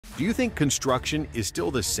Do you think construction is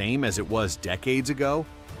still the same as it was decades ago?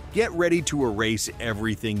 Get ready to erase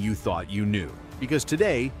everything you thought you knew, because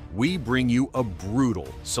today we bring you a brutal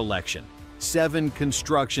selection. 7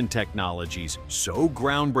 construction technologies so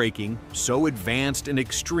groundbreaking, so advanced and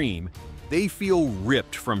extreme, they feel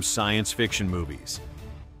ripped from science fiction movies.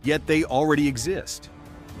 Yet they already exist.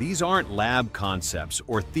 These aren't lab concepts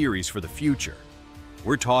or theories for the future.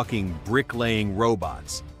 We're talking bricklaying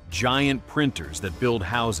robots, giant printers that build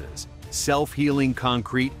houses, self-healing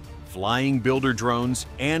concrete, flying builder drones,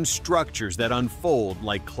 and structures that unfold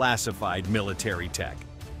like classified military tech.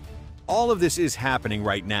 All of this is happening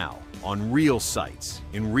right now, on real sites,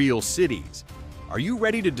 in real cities. Are you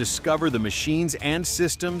ready to discover the machines and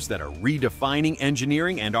systems that are redefining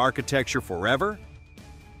engineering and architecture forever?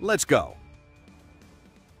 Let's go!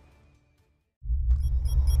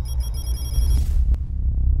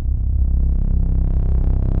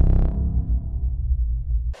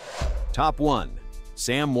 Top 1.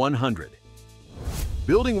 Cien 100.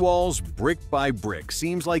 Building walls brick by brick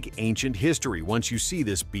seems like ancient history once you see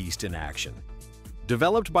this beast in action.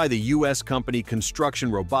 Developed by the US company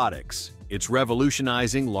Construction Robotics, it's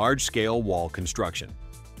revolutionizing large-scale wall construction.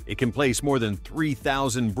 It can place more than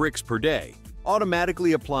 3,000 bricks per day,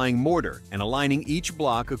 automatically applying mortar and aligning each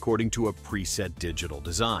block according to a preset digital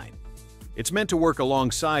design. It's meant to work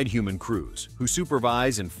alongside human crews, who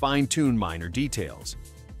supervise and fine-tune minor details.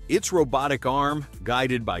 Its robotic arm,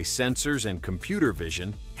 guided by sensors and computer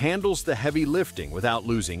vision, handles the heavy lifting without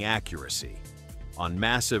losing accuracy. On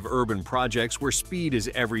massive urban projects where speed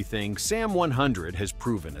is everything, Cien 100 has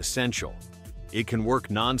proven essential. It can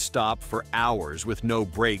work non-stop for hours with no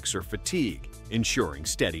breaks or fatigue, ensuring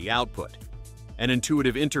steady output. An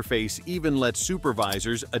intuitive interface even lets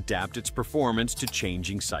supervisors adapt its performance to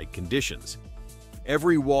changing site conditions.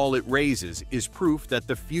 Every wall it raises is proof that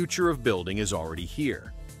the future of building is already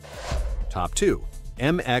here. Top 2.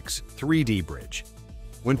 MX3D Bridge.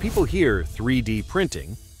 When people hear 3D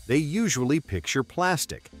printing, they usually picture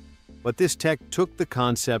plastic. But this tech took the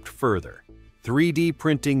concept further, 3D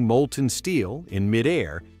printing molten steel in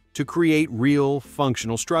mid-air to create real,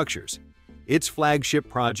 functional structures. Its flagship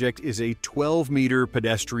project is a 12-meter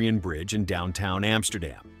pedestrian bridge in downtown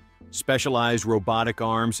Amsterdam. Specialized robotic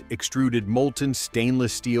arms extruded molten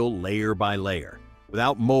stainless steel layer by layer,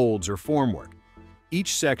 without molds or formwork.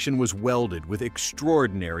 Each section was welded with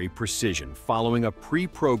extraordinary precision following a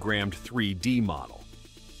pre-programmed 3D model.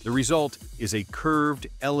 The result is a curved,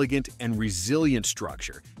 elegant, and resilient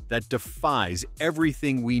structure that defies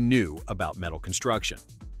everything we knew about metal construction.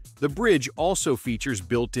 The bridge also features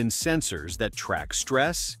built-in sensors that track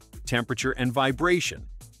stress, temperature, and vibration,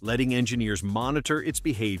 letting engineers monitor its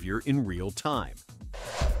behavior in real time.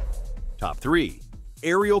 Top 3.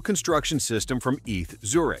 Aerial construction system from ETH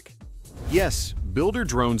Zurich. Yes, builder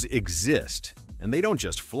drones exist, and they don't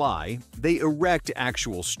just fly, they erect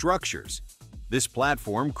actual structures. This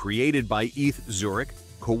platform, created by ETH Zurich,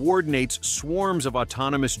 coordinates swarms of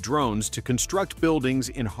autonomous drones to construct buildings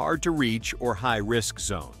in hard-to-reach or high-risk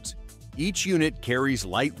zones. Each unit carries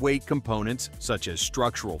lightweight components such as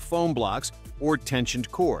structural foam blocks or tensioned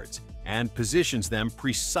cords and positions them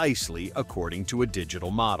precisely according to a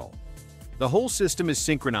digital model. The whole system is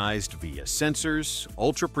synchronized via sensors,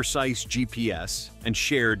 ultra-precise GPS, and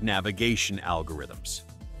shared navigation algorithms.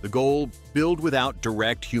 The goal: build without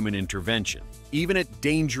direct human intervention, even at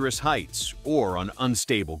dangerous heights or on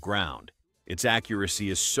unstable ground. Its accuracy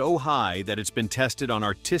is so high that it's been tested on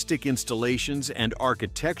artistic installations and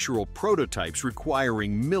architectural prototypes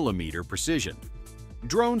requiring millimeter precision.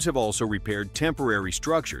 Drones have also repaired temporary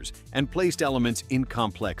structures and placed elements in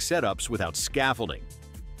complex setups without scaffolding.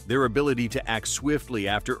 Their ability to act swiftly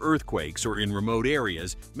after earthquakes or in remote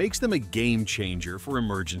areas makes them a game changer for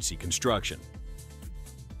emergency construction.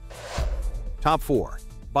 Top 4.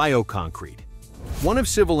 BioConcrete. One of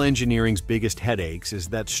civil engineering's biggest headaches is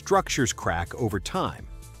that structures crack over time.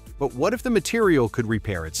 But what if the material could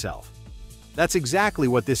repair itself? That's exactly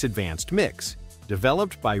what this advanced mix,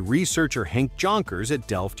 developed by researcher Henk Jonkers at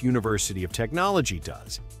Delft University of Technology,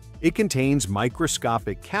 does. It contains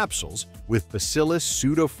microscopic capsules with Bacillus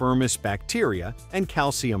pseudophilus bacteria and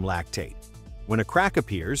calcium lactate. When a crack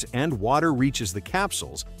appears and water reaches the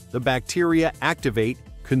capsules, the bacteria activate,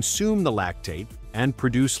 consume the lactate, and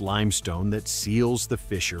produce limestone that seals the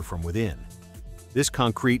fissure from within. This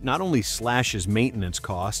concrete not only slashes maintenance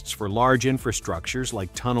costs for large infrastructures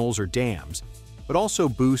like tunnels or dams, but also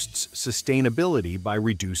boosts sustainability by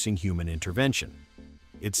reducing human intervention.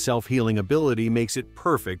 Its self-healing ability makes it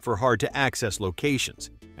perfect for hard-to-access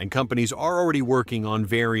locations, and companies are already working on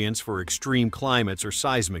variants for extreme climates or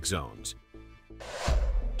seismic zones.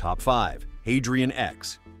 Top 5.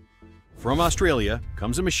 HrienX. From Australia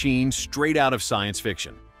comes a machine straight out of science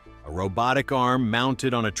fiction. A robotic arm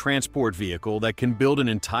mounted on a transport vehicle that can build an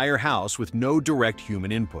entire house with no direct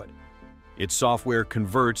human input. Its software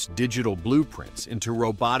converts digital blueprints into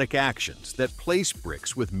robotic actions that place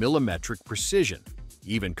bricks with millimetric precision,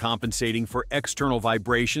 even compensating for external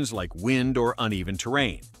vibrations like wind or uneven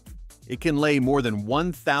terrain. It can lay more than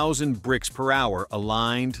 1,000 bricks per hour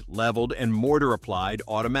aligned, leveled, and mortar applied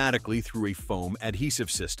automatically through a foam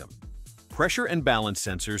adhesive system. Pressure and balance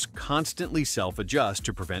sensors constantly self-adjust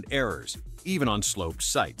to prevent errors, even on sloped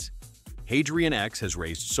sites. HrienX has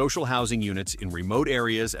raised social housing units in remote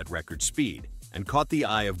areas at record speed and caught the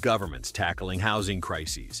eye of governments tackling housing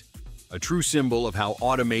crises. A true symbol of how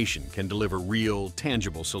automation can deliver real,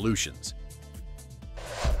 tangible solutions.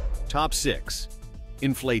 Top 6.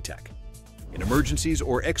 Inflatec. In emergencies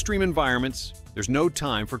or extreme environments, there's no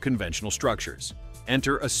time for conventional structures.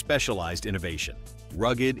 Enter a specialized innovation: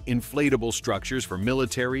 rugged, inflatable structures for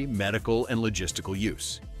military, medical, and logistical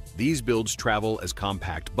use. These builds travel as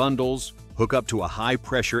compact bundles, hook up to a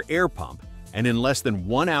high-pressure air pump, and in less than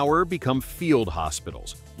 1 hour become field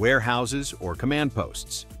hospitals, warehouses, or command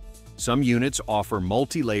posts. Some units offer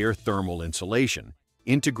multi-layer thermal insulation,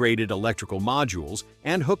 integrated electrical modules,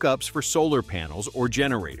 and hookups for solar panels or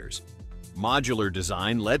generators. Modular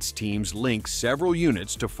design lets teams link several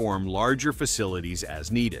units to form larger facilities as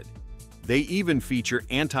needed. They even feature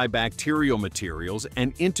antibacterial materials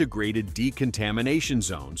and integrated decontamination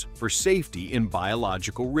zones for safety in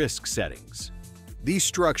biological risk settings. These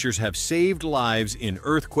structures have saved lives in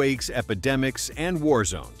earthquakes, epidemics, and war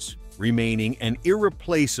zones, remaining an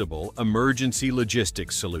irreplaceable emergency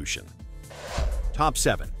logistics solution. Top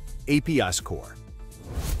 7. APS Core.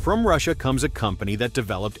 From Russia comes a company that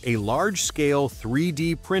developed a large-scale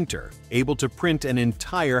 3D printer able to print an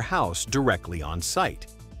entire house directly on site.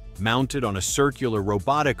 Mounted on a circular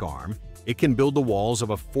robotic arm, it can build the walls of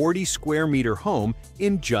a 40-square-meter home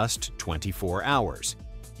in just 24 hours.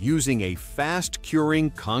 Using a fast-curing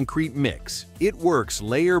concrete mix, it works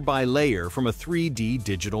layer by layer from a 3D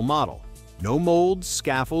digital model. No molds,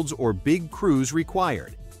 scaffolds, or big crews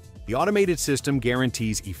required. The automated system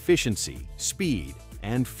guarantees efficiency, speed,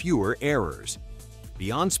 and fewer errors.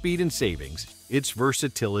 Beyond speed and savings, its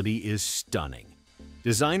versatility is stunning.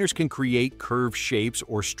 Designers can create curved shapes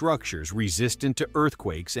or structures resistant to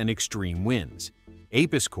earthquakes and extreme winds.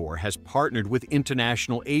 APS Core has partnered with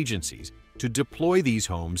international agencies to deploy these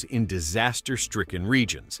homes in disaster-stricken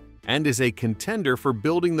regions and is a contender for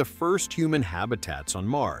building the first human habitats on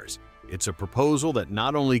Mars. It's a proposal that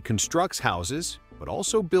not only constructs houses, but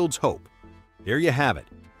also builds hope. There you have it,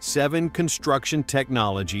 7 construction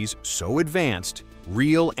technologies so advanced,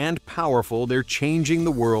 real, and powerful they're changing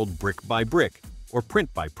the world brick by brick, or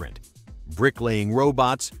print by print. Bricklaying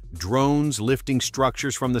robots, drones lifting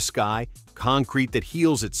structures from the sky, concrete that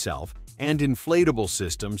heals itself, and inflatable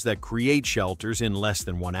systems that create shelters in less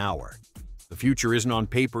than 1 hour. The future isn't on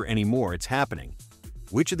paper anymore, it's happening.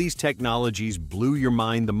 Which of these technologies blew your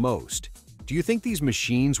mind the most? Do you think these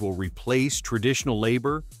machines will replace traditional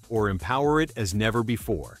labor or empower it as never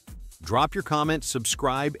before? Drop your comment,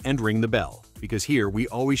 subscribe, and ring the bell, because here we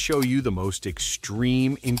always show you the most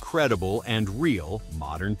extreme, incredible, and real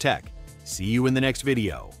modern tech. See you in the next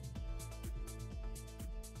video.